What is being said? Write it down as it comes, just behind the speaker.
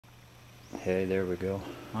Okay, there we go.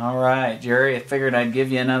 Alright, Jerry, I figured I'd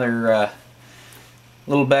give you another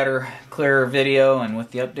little better, clearer video, and with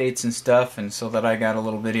the updates and stuff, and so that I got a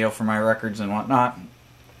little video for my records and whatnot.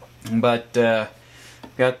 But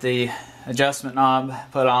got the adjustment knob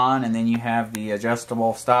put on, and then you have the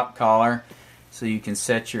adjustable stop collar, so you can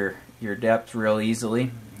set your depth real easily.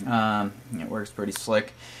 It works pretty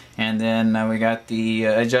slick. And then we got the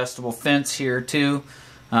adjustable fence here too.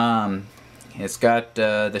 It's got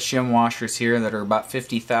the shim washers here that are about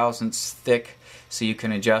 50 thousandths thick, so you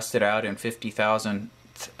can adjust it out in 50 thousandth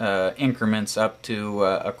increments up to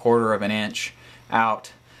a quarter of an inch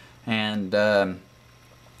out. And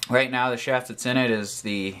right now the shaft that's in it is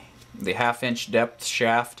the half-inch depth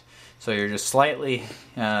shaft, so you're just slightly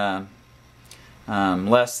less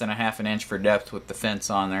than a half an inch for depth with the fence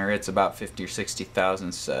on there. It's about 50 or 60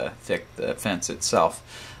 thousandths thick, the fence itself.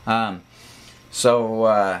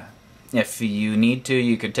 If you need to,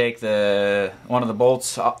 you could take one of the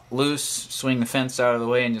bolts loose, swing the fence out of the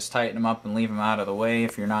way, and just tighten them up and leave them out of the way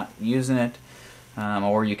if you're not using it.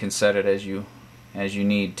 Or you can set it as you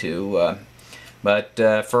need to. But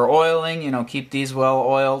for oiling, keep these well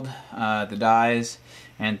oiled, the dies.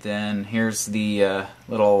 And then here's the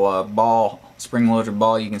little ball, spring-loaded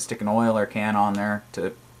ball. You can stick an oiler can on there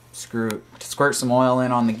to squirt some oil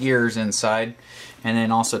in on the gears inside, and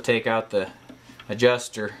then also take out the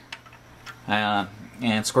adjuster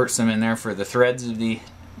and squirt some in there for the threads of the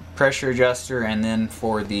pressure adjuster, and then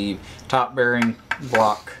for the top bearing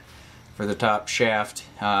block for the top shaft.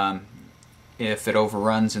 If it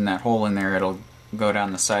overruns in that hole in there, it'll go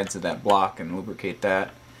down the sides of that block and lubricate that.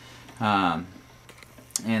 And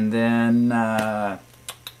then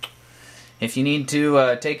if you need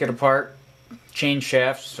to take it apart, change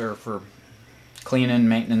shafts, or for cleaning,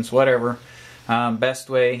 maintenance, whatever, best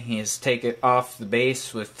way is take it off the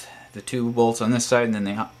base with the two bolts on this side and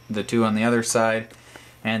then the two on the other side,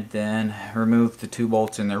 and then remove the two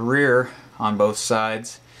bolts in the rear on both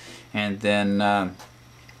sides. And then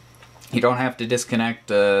you don't have to disconnect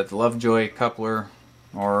the Lovejoy coupler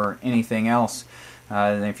or anything else.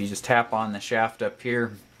 And if you just tap on the shaft up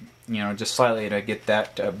here, just slightly to get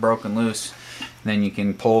that broken loose, then you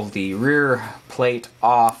can pull the rear plate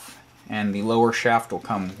off and the lower shaft will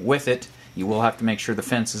come with it. You will have to make sure the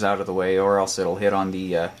fence is out of the way, or else it'll hit on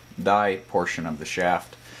the die portion of the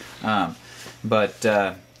shaft. Then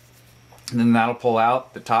that'll pull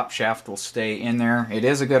out. The top shaft will stay in there. It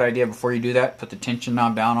is a good idea, before you do that, put the tension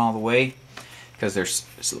knob down all the way, because there's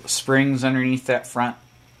springs underneath that front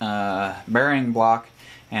bearing block,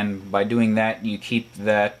 and by doing that you keep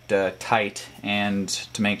that tight, and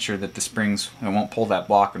to make sure that the springs, it won't pull that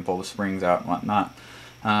block and pull the springs out and whatnot.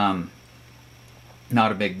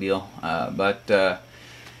 Not a big deal, I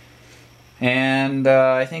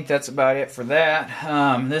think that's about it for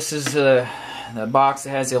that. This is the box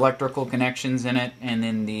that has the electrical connections in it, and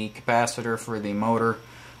then the capacitor for the motor.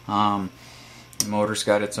 The motor's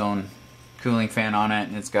got its own cooling fan on it,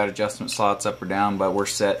 and it's got adjustment slots up or down, but we're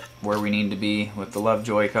set where we need to be with the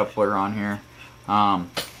Lovejoy coupler on here.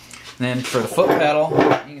 Then for the foot pedal,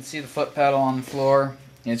 you can see the foot pedal on the floor.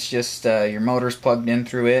 It's just your motor's plugged in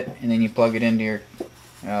through it, and then you plug it into your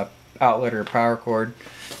outlet or power cord,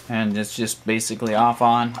 and it's just basically off,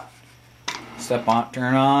 on, step on,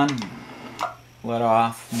 turn on, let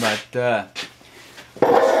off. But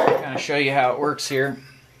kind of show you how it works here.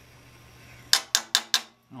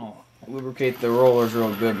 I'll lubricate the rollers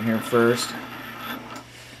real good here first.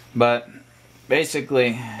 But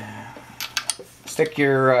basically, stick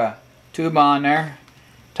your tube on there,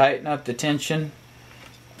 tighten up the tension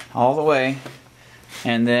all the way,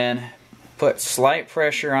 and then put slight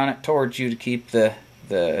pressure on it towards you to keep the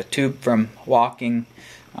tube from walking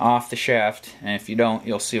off the shaft. And if you don't,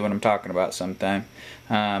 you'll see what I'm talking about sometime.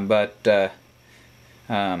 Then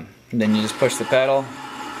you just push the pedal,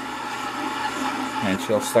 and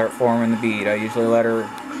she'll start forming the bead. I usually let her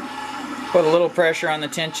put a little pressure on the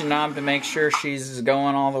tension knob to make sure she's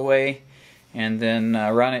going all the way, and then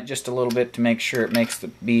run it just a little bit to make sure it makes the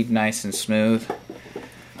bead nice and smooth.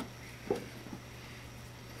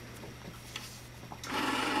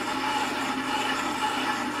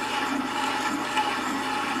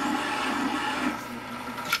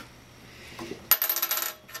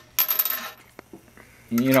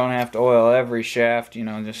 You don't have to oil every shaft,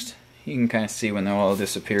 just you can kind of see when the oil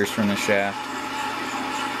disappears from the shaft.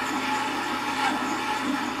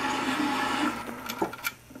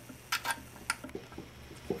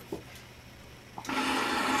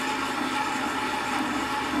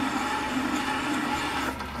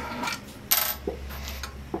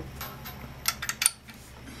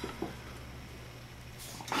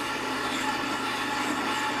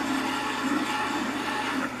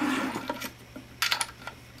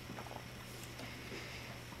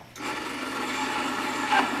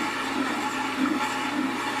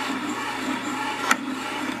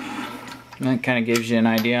 that kind of gives you an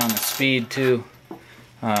idea on the speed too.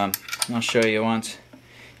 I'll show you once.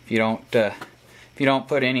 If you don't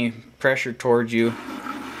put any pressure towards you,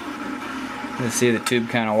 you'll see the tube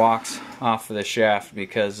kind of walks off of the shaft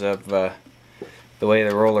because of the way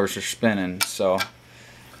the rollers are spinning. So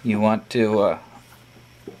you want to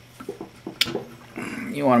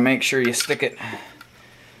make sure you stick it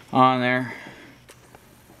on there,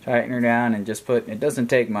 tighten her down, and just put, it doesn't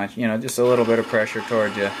take much, you know, just a little bit of pressure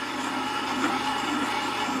towards you.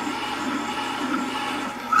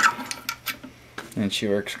 And she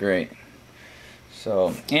works great.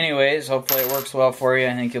 So anyways, hopefully it works well for you.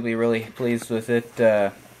 I think you'll be really pleased with it.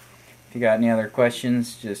 If you got any other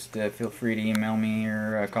questions, just feel free to email me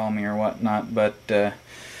or call me or whatnot. But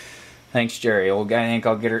thanks, Jerry. I think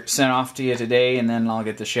I'll get her sent off to you today, and then I'll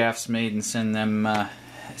get the shafts made and send them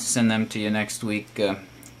to you next week.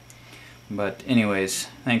 But anyways,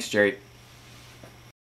 thanks, Jerry.